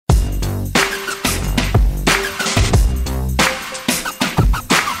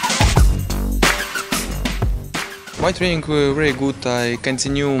My training very good. I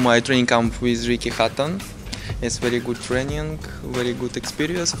continue my training camp with Hatton. It's very good training, very good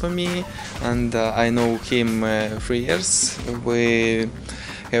experience for me, and I know him 3 years. We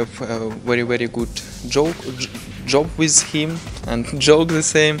have a very good job with him and joke the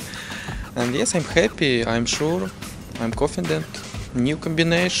same. And yes, I'm happy. I'm sure. I'm confident. New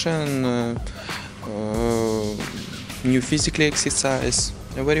combination, new physical exercise.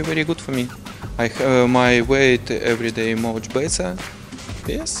 Very good for me. My weight every day much better.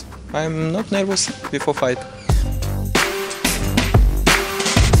 Yes, I'm not nervous before fight.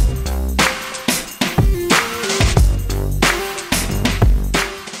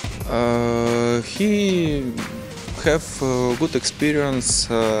 He have good experience,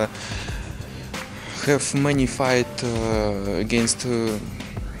 have many fight against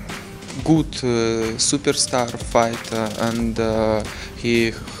good superstar fight, and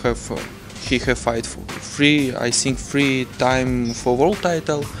he have fight for three time for world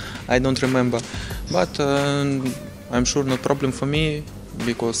title. I don't remember, but I'm sure no problem for me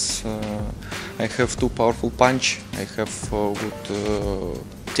because I have two powerful punch. I have good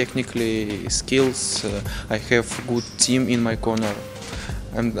technically skills. I have good team in my corner,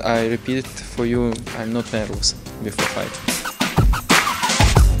 and I repeat it for you. I'm not nervous before fight.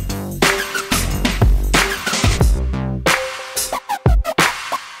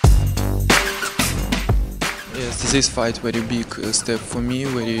 Yes, this fight very big step for me.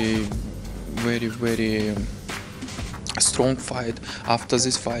 Very strong fight. After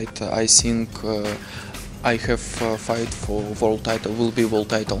this fight, I think I have fight for world title. Will be world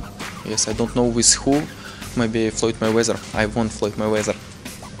title. Yes, I don't know with who. Maybe Floyd Mayweather. I want Floyd Mayweather.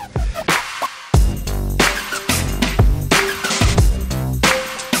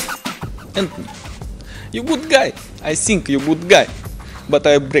 And you good guy. I think you good guy, but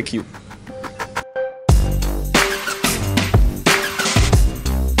I break you.